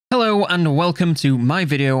and welcome to my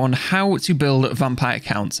video on how to build Vampire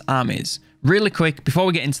Count armies. Really quick, before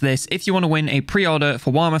we get into this, if you want to win a pre-order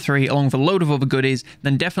for Warhammer 3 along with a load of other goodies,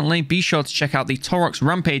 then definitely be sure to check out the Taurox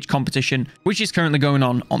Rampage competition, which is currently going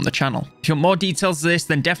on the channel. If you want more details of this,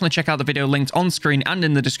 then definitely check out the video linked on screen and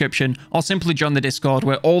in the description, or simply join the Discord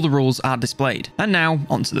where all the rules are displayed. And now,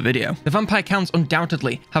 onto the video. The Vampire Counts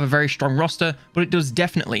undoubtedly have a very strong roster, but it does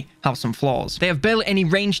definitely have some flaws. They have barely any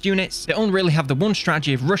ranged units, they only really have the one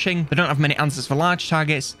strategy of rushing, they don't have many answers for large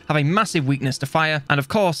targets, have a massive weakness to fire, and of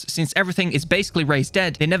course, since everything is basically raised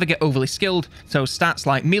dead, they never get overly skilled, so stats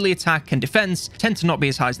like melee attack and defense tend to not be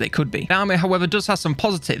as high as they could be. The army, however, does have some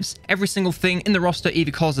positives. Every single thing in the roster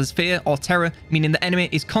either causes fear or terror, meaning the enemy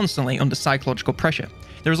is constantly under psychological pressure.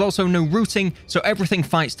 There is also no rooting, so everything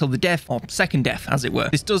fights till the death, or second death as it were.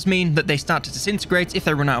 This does mean that they start to disintegrate if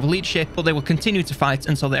they run out of leadership, but they will continue to fight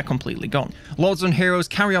until they are completely gone. Lords and heroes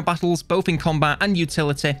carry on battles both in combat and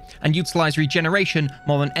utility, and utilize regeneration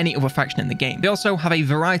more than any other faction in the game. They also have a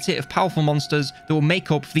variety of powerful monsters that will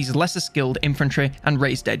make up for these lesser skilled infantry and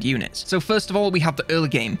raised dead units. So first of all, we have the early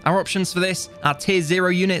game. Our options for this are tier 0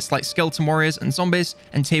 units like skeleton warriors and zombies,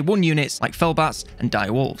 and tier 1 units like fellbats and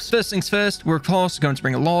dire wolves. First things first, we're of course going to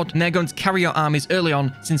bring a lord, and they're going to carry your armies early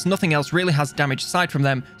on since nothing else really has damage aside from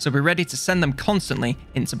them, so be ready to send them constantly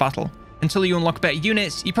into battle. Until you unlock better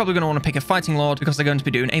units, you're probably going to want to pick a fighting lord because they're going to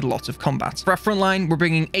be doing a lot of combat. For our front line, we're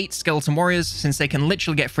bringing 8 skeleton warriors since they can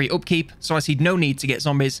literally get free upkeep, so I see no need to get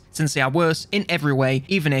zombies since they are worse in every way,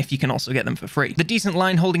 even if you can also get them for free. The decent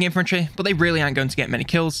line holding infantry, but they really aren't going to get many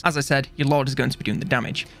kills. As I said, your lord is going to be doing the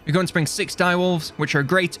damage. You're going to bring 6 direwolves, which are a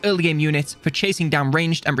great early game unit for chasing down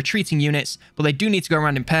ranged and retreating units, but they do need to go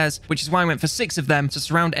around in pairs, which is why I went for 6 of them to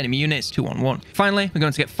surround enemy units 2-on-1. Finally, we're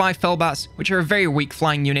going to get 5 fellbats, which are a very weak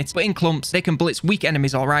flying unit, but in clumps they can blitz weak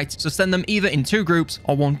enemies alright, so send them either in 2 groups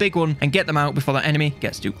or 1 big one and get them out before the enemy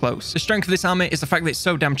gets too close. The strength of this army is the fact that it's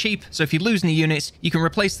so damn cheap, so if you lose any units, you can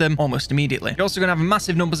replace them almost immediately. You're also going to have a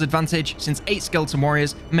massive numbers advantage since 8 skeleton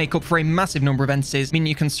warriors make up for a massive number of entities, meaning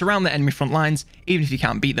you can surround the enemy front lines even if you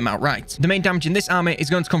can't beat them outright. The main damage in this army is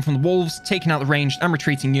going to come from the wolves, taking out the ranged and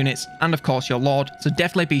retreating units, and of course your lord, so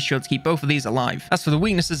definitely be sure to keep both of these alive. As for the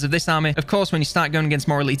weaknesses of this army, of course when you start going against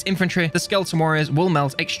more elite infantry, the skeleton warriors will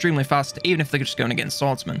melt extremely fast even if they're just going against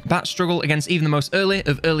swordsmen. Bats struggle against even the most early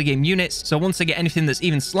of early game units, so once they get anything that's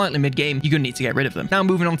even slightly mid game, you're going to need to get rid of them. Now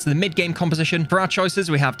moving on to the mid game composition. For our choices,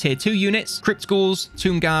 we have tier 2 units, crypt ghouls,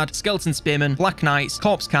 tomb guard, skeleton spearmen, black knights,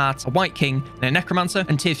 corpse cart, a white king, and a necromancer,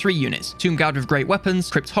 and tier 3 units, tomb guard with great weapons,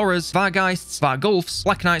 crypt horrors, vargeists, vargulfs,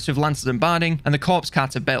 black knights with lances and barding, and the corpse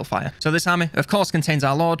cart of balefire. So this army of course contains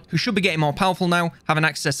our lord, who should be getting more powerful now, having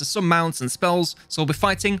access to some mounts and spells, so we'll be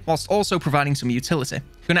fighting whilst also providing some utility.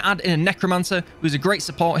 We're going to add in a necromancer, who's a great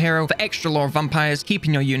support hero for extra lore of vampires,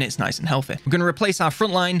 keeping your units nice and healthy. We're going to replace our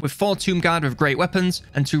front line with 4 tomb guard with great weapons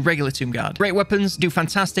and 2 regular tomb guard. Great weapons do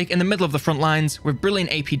fantastic in the middle of the front lines with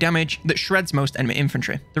brilliant AP damage that shreds most enemy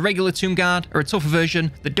infantry. The regular tomb guard are a tougher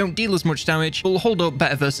version that don't deal as much damage, but will hold up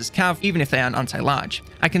better versus cav even if they aren't anti-large.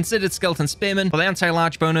 I considered skeleton spearmen, but the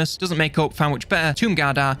anti-large bonus doesn't make up for how much better tomb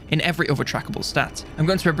guard are in every other trackable stat. I'm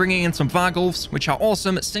going to be bringing in some vargulfs, which are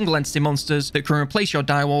awesome single entity monsters that can replace your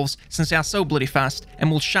direwolves since they are so bloody fast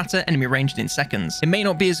and will shatter enemy ranged in seconds. It may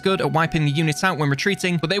not be as good at wiping the units out when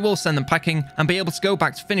retreating, but they will send them packing and be able to go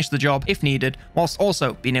back to finish the job if needed, whilst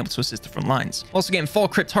also being able to assist the front lines. Also getting 4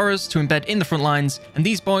 crypt horrors to embed in the front lines, and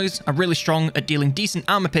these boys are really strong at dealing decent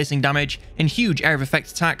armor piercing damage and huge area of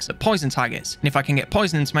effect attacks at poison targets, and if I can get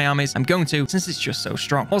poison into my armies, I'm going to, since it's just so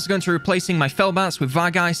strong. Also going to be replacing my fellbats with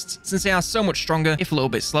vargeists, since they are so much stronger, if a little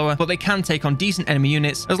bit slower, but they can take on decent enemy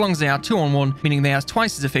units as long as they are 2-on-1, meaning they are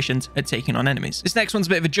twice as efficient at taking on enemies. This next one's a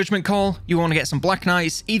bit of a judgment call. You want to get some black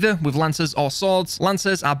knights, either with lancers or swords.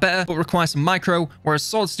 Lancers are better, but require some micro, whereas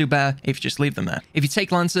swords do better if you just leave them there. If you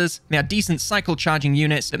take lancers, they are decent cycle charging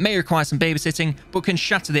units that may require some babysitting, but can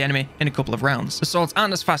shatter the enemy in a couple of rounds. The swords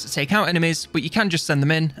aren't as fast to take out enemies, but you can just send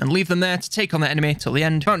them in and leave them there to take on the enemy till the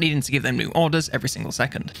end, without needing to give them new orders every single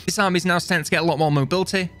second. This army is now starting to get a lot more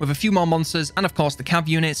mobility, with a few more monsters, and of course the cav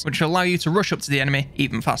units, which will allow you to rush up to the enemy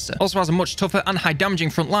even faster. Also has a much tougher and high damaging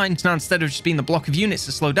front line, so now instead of just being the block of units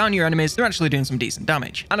to slow down your enemies, they're actually doing some decent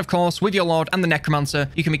damage. And of course, with your lord and the necromancer,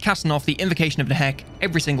 you can be casting off the invocation of the heck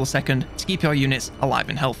every single second to keep your units alive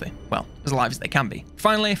and healthy. Well, as alive as they can be.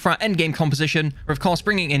 Finally, for our endgame composition, we're of course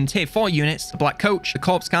bringing in tier 4 units, the Black Coach, the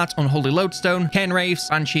Corpse Cart, Unholy Lodestone, Cairn Wraiths,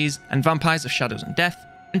 Banshees, and Vampires of Shadows and Death.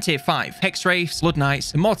 and Tier 5, Hex Wraiths, Blood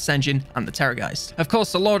Knights, the Mortis Engine, and the Terrorgeist. Of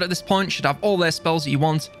course, the Lord at this point should have all their spells that you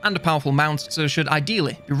want and a powerful mount, so should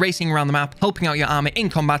ideally be racing around the map, helping out your army in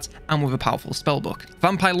combat and with a powerful spellbook.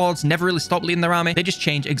 Vampire Lords never really stop leading their army, they just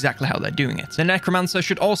change exactly how they're doing it. The Necromancer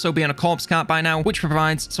should also be on a corpse cart by now, which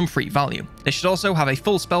provides some free value. They should also have a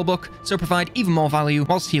full spellbook, so provide even more value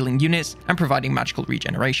whilst healing units and providing magical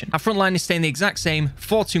regeneration. Our front line is staying the exact same,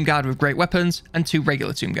 4 Tomb Guard with great weapons and 2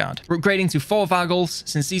 regular Tomb Guard. We're upgrading to 4 Vargulfs,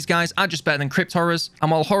 since these guys are just better than Crypt Horrors,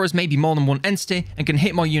 and while Horrors may be more than one entity and can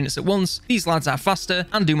hit more units at once, these lads are faster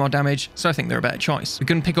and do more damage, so I think they're a better choice. We're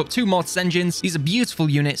going to pick up 2 Mortis Engines. These are beautiful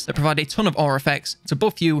units that provide a ton of aura effects to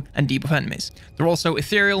buff you and debuff enemies. They're also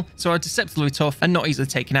ethereal, so are deceptively tough and not easily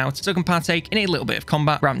taken out, so can partake in a little bit of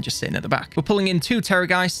combat rather than just sitting at the back. We're pulling in 2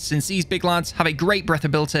 Terrorgeists, since these big lads have a great breath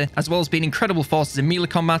ability, as well as being incredible forces in melee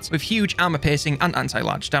combat with huge armor piercing and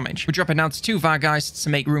anti-large damage. We're dropping down to 2 Vargeists to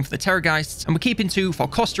make room for the Terrorgeists, and we're keeping 2 for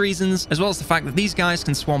cost reasons, as well as the fact that these guys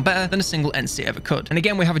can swarm better than a single entity ever could. And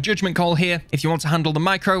again, we have a judgment call here. If you want to handle the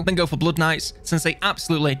micro, then go for Blood Knights, since they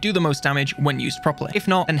absolutely do the most damage when used properly. If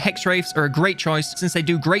not, then Hex Wraiths are a great choice, since they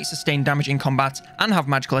do great sustained damage in combat and have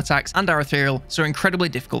magical attacks and are ethereal, so are incredibly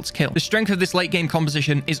difficult to kill. The strength of this late game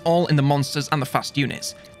composition is all in the monsters and the fast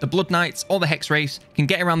units. The Blood Knights or the Hex Wraiths can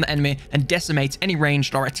get around the enemy and decimate any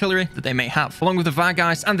ranged or artillery that they may have. Along with the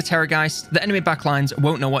Vargeist and the Terrorgeist, the enemy backlines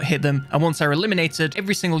won't know what hit them, and once they're eliminated,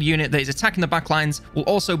 every single unit that is attacking the backlines will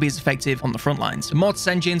also be as effective on the front lines. The Mortis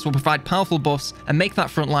Engines will provide powerful buffs and make that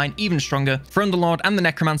front line even stronger. For Underlord and the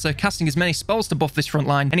Necromancer, casting as many spells to buff this front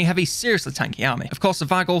line, and you have a seriously tanky army. Of course, the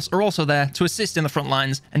Vargulfs are also there to assist in the front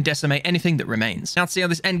lines and decimate anything that remains. Now to see how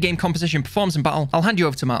this endgame composition performs in battle, I'll hand you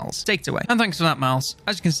over to Miles. Take it away. And thanks for that, Miles.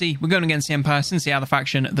 As you can see, we're going against the Empire, since they are the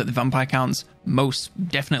faction that the vampire counts most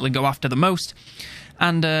definitely go after the most.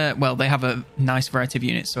 And, well, they have a nice variety of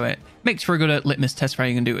units, so it makes for a good litmus test for how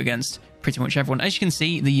you can do it against pretty much everyone. As you can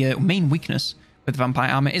see, the main weakness with the vampire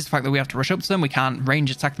army is the fact that we have to rush up to them. We can't range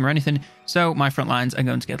attack them or anything, so my front lines are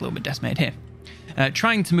going to get a little bit decimated here.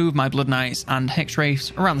 Trying to move my Blood Knights and Hex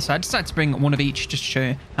Wraiths around the side, decided to bring one of each just to show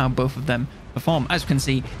you how both of them perform. As you can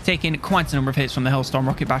see, taking quite a number of hits from the Hellstorm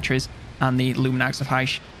rocket batteries and the Luminax of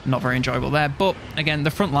Heish, not very enjoyable there. But again,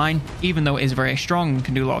 the front line, even though it is very strong and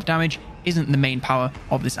can do a lot of damage, isn't the main power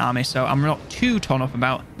of this army, so I'm not too torn up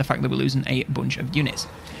about the fact that we're losing a bunch of units.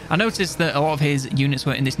 I noticed that a lot of his units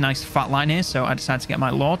were in this nice fat line here, so I decided to get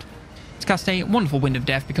my Lord to cast a wonderful Wind of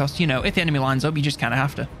Death, because, you know, if the enemy lines up, you just kind of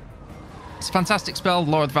have to. It's a fantastic spell.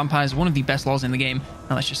 Lord of the Vampires, one of the best lords in the game.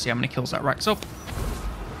 Now let's just see how many kills that racks up.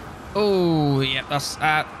 Oh, yep,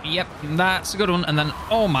 that's a good one. And then,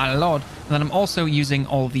 oh my lord. And then I'm also using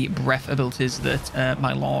all the breath abilities that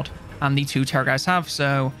my Lord and the 2 Terrorgeists have.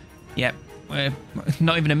 So, yep, we're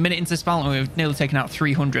not even a minute into this battle, and we've nearly taken out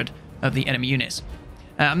 300 of the enemy units.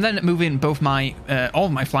 I'm then moving both my, all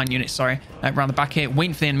of my flying units, around the back here,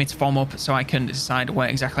 waiting for the enemy to form up so I can decide where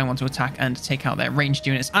exactly I want to attack and take out their ranged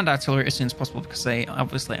units and artillery as soon as possible, because they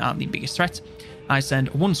obviously aren't the biggest threat. I send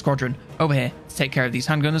 1 squadron over here to take care of these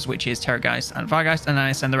handgunners, which is Terrorgeist and Vargeist, and then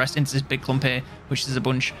I send the rest into this big clump here, which is a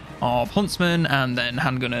bunch of huntsmen, and then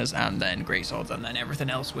handgunners, and then greatswords, and then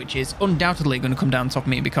everything else, which is undoubtedly going to come down top of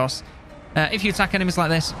me, because if you attack enemies like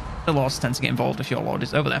this, the lords tend to get involved if your lord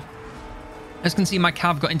is over there. As you can see, my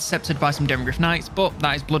cav got intercepted by some Demogryph Knights, but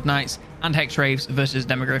that is Blood Knights and Hex Wraiths versus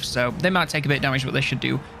Demogryphs, so they might take a bit of damage, but they should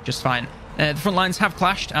do just fine. The front lines have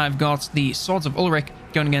clashed. I've got the Swords of Ulrich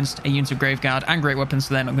going against a unit of Graveguard and great weapons,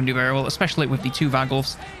 so they're not going to do very well, especially with the 2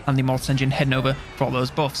 Vargulfs and the Mortis Engine heading over for all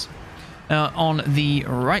those buffs. On the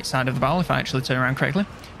right side of the battle, if I actually turn around correctly,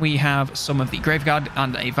 we have some of the Graveguard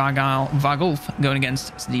and a Vargulf going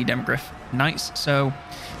against the Demogryph Knights, so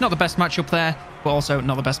not the best matchup there, but also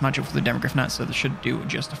not the best matchup for the Demogryph Knights, so they should do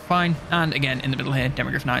just fine. And again, in the middle here,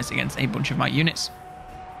 Demogryph Knights against a bunch of my units.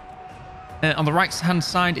 On the right-hand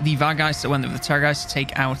side, the Vargeists that went with the Terrorgeists to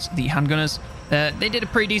take out the handgunners. They did a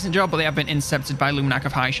pretty decent job, but they have been intercepted by Luminac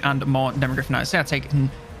of Heish and more Demogryph Knights. They have taken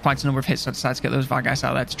quite a number of hits, so I decided to get those Vargeists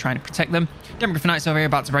out there to try and protect them. Demogryph Knights over here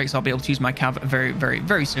about to break, so I'll be able to use my cav very, very,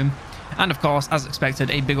 very soon. And of course, as expected,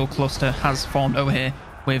 a big old cluster has formed over here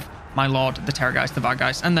with my Lord, the Terrorgeist, the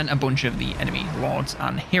Vargeist, and then a bunch of the enemy lords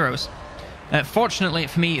and heroes. Fortunately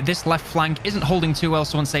for me, this left flank isn't holding too well,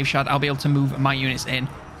 so on Safe Shard, I'll be able to move my units in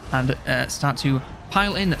and start to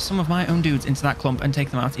pile in some of my own dudes into that clump and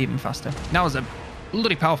take them out even faster. That was a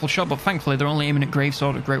bloody powerful shot, but thankfully they're only aiming at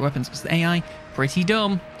Gravesword with great weapons, because the AI pretty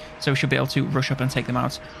dumb, so we should be able to rush up and take them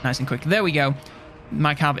out nice and quick. There we go.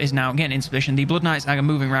 My cav is now getting into position. The Blood Knights are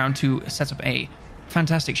moving around to set up a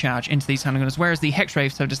fantastic charge into these handgunners, whereas the Hex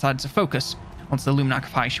Wraiths have decided to focus onto the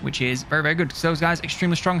Luminarch, which is very, very good, because those guys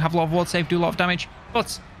extremely strong, have a lot of ward save, do a lot of damage,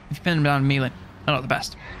 but if you pin them down in melee, they're not the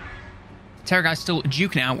best. Terror Guy's still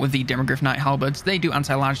duking out with the Demogryph Knight Halberds. They do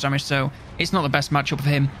anti-large damage, so it's not the best matchup for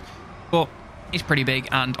him, but he's pretty big,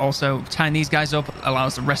 and also tying these guys up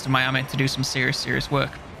allows the rest of my army to do some serious work.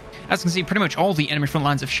 As you can see, pretty much all the enemy front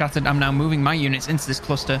lines have shattered. I'm now moving my units into this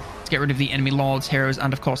cluster to get rid of the enemy lords, heroes,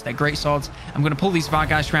 and of course their greatswords. I'm going to pull these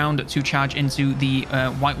Vargeist round to charge into the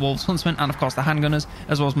White Wolves Huntsmen, and of course the handgunners,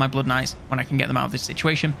 as well as my Blood Knights when I can get them out of this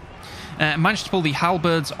situation. Managed to pull the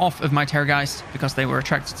Halberds off of my Terrorgeist because they were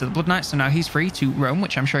attracted to the Blood Knights, so now he's free to roam,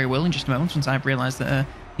 which I'm sure he will in just a moment once I've realised that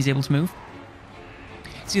he's able to move.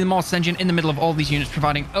 See the Mortis Engine in the middle of all these units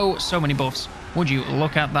providing oh so many buffs. Would you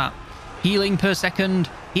look at that? Healing per second,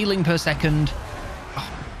 oh,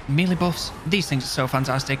 melee buffs, these things are so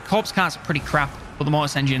fantastic. Corpse Carts are pretty crap, but the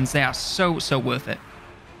Mortis Engines, they are so worth it.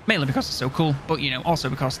 Mainly because they're so cool, but you know, also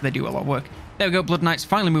because they do a lot of work. There we go, Blood Knights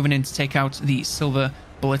finally moving in to take out the Silver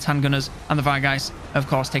Bullet Handgunners, and the Vargeist, of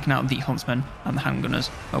course, taking out the Huntsmen and the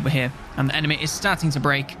Handgunners over here. And the enemy is starting to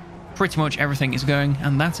break. Pretty much everything is going,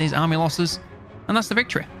 and that is army losses, and that's the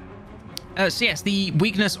victory. So yes, the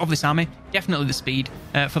weakness of this army, definitely the speed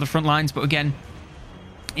for the front lines, but again,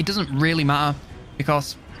 it doesn't really matter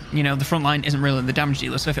because, you know, the front line isn't really the damage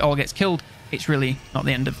dealer, so if it all gets killed, it's really not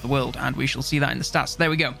the end of the world, and we shall see that in the stats. There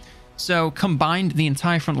we go. So combined, the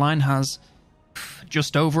entire front line has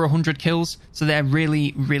just over 100 kills, so they're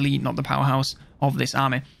really not the powerhouse of this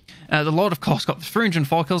army. The Lord, of course, got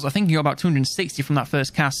 304 kills. I think he got about 260 from that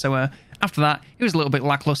first cast, so after that, he was a little bit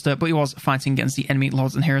lackluster, but he was fighting against the enemy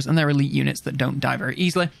Lords and Heroes, and they're elite units that don't die very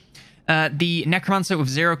easily. The Necromancer with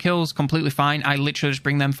 0 kills, completely fine. I literally just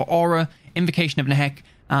bring them for Aura, Invocation of Nehek,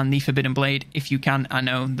 and the Forbidden Blade, if you can. I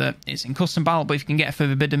know that it's in custom battle, but if you can get a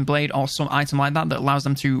Forbidden Blade or some item like that that allows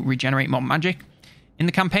them to regenerate more magic in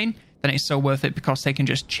the campaign, then it's so worth it because they can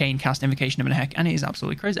just chain cast Invocation of Nehek, and it is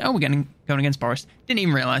absolutely crazy. Oh, we're going against Boris. Didn't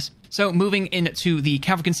even realise. So moving into the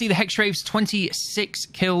cav, we can see the Hexdraves, 26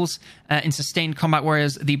 kills in sustained combat,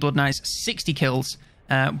 whereas the Blood Knights, 60 kills,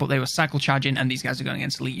 but they were cycle charging, and these guys are going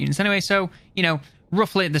against elite units anyway, so, you know,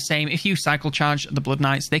 roughly the same. If you cycle charge the Blood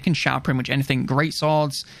Knights, they can shatter pretty much anything. Great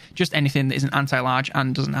swords, just anything that isn't anti-large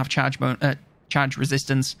and doesn't have charge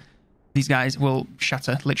resistance. These guys will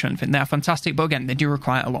shatter literally anything. They're fantastic, but again, they do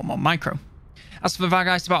require a lot more micro. As for the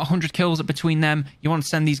Vargeist, about 100 kills between them. You want to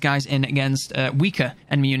send these guys in against weaker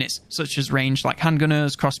enemy units, such as ranged like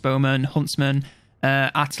handgunners, crossbowmen, huntsmen,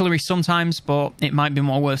 artillery sometimes, but it might be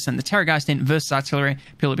more worth sending the Terrorgeist in versus artillery,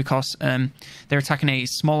 purely because they're attacking a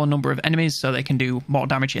smaller number of enemies, so they can do more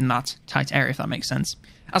damage in that tight area, if that makes sense.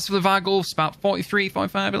 As for the Vargulfs, about 43,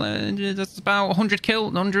 45, that's about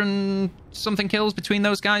 100 something kills between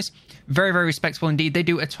those guys. Very respectable indeed. They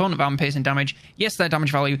do a ton of armor-piercing damage. Yes, their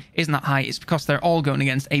damage value isn't that high. It's because they're all going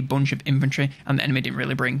against a bunch of infantry, and the enemy didn't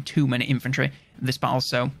really bring too many infantry this battle,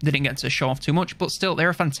 so they didn't get to show off too much, but still, they're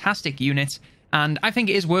a fantastic unit, and I think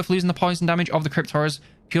it is worth losing the poison damage of the Crypt Horrors,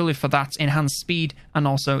 purely for that enhanced speed, and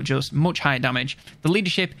also just much higher damage. The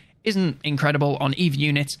leadership isn't incredible on either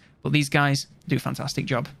unit, but these guys do a fantastic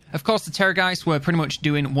job. Of course, the Terrorgeist were pretty much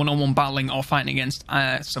doing one-on-one battling or fighting against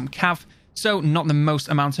some cav, so not the most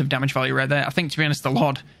amount of damage value right there. I think, to be honest, the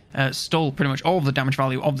Lord stole pretty much all of the damage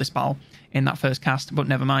value of this battle in that first cast, but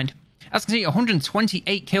never mind. As you can see,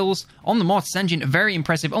 128 kills on the Mortis Engine, very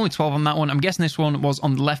impressive, only 12 on that one. I'm guessing this one was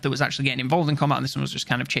on the left that was actually getting involved in combat, and this one was just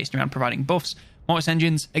kind of chasing around providing buffs. Mortis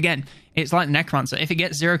Engines, again, it's like the Necromancer. If it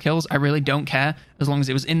gets 0 kills, I really don't care, as long as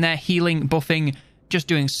it was in there, healing, buffing, just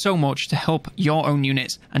doing so much to help your own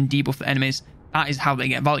units and debuff the enemies. That is how they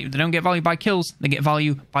get value. They don't get value by kills, they get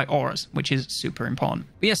value by auras, which is super important.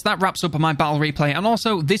 But yes, that wraps up my battle replay, and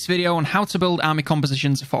also this video on how to build army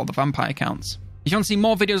compositions for the vampire counts. If you want to see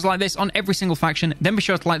more videos like this on every single faction, then be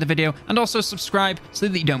sure to like the video and also subscribe so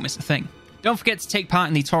that you don't miss a thing. Don't forget to take part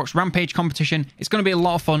in the Torx Rampage competition. It's going to be a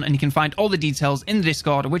lot of fun, and you can find all the details in the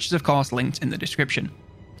Discord, which is of course linked in the description.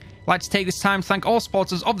 I'd like to take this time to thank all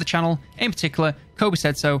supporters of the channel, in particular Kobe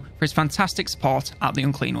Said So, for his fantastic support at the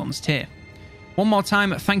Unclean Ones tier. One more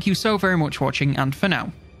time, thank you so very much for watching, and for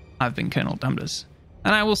now, I've been COLONELDAMNEDERS,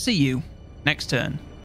 and I will see you next turn.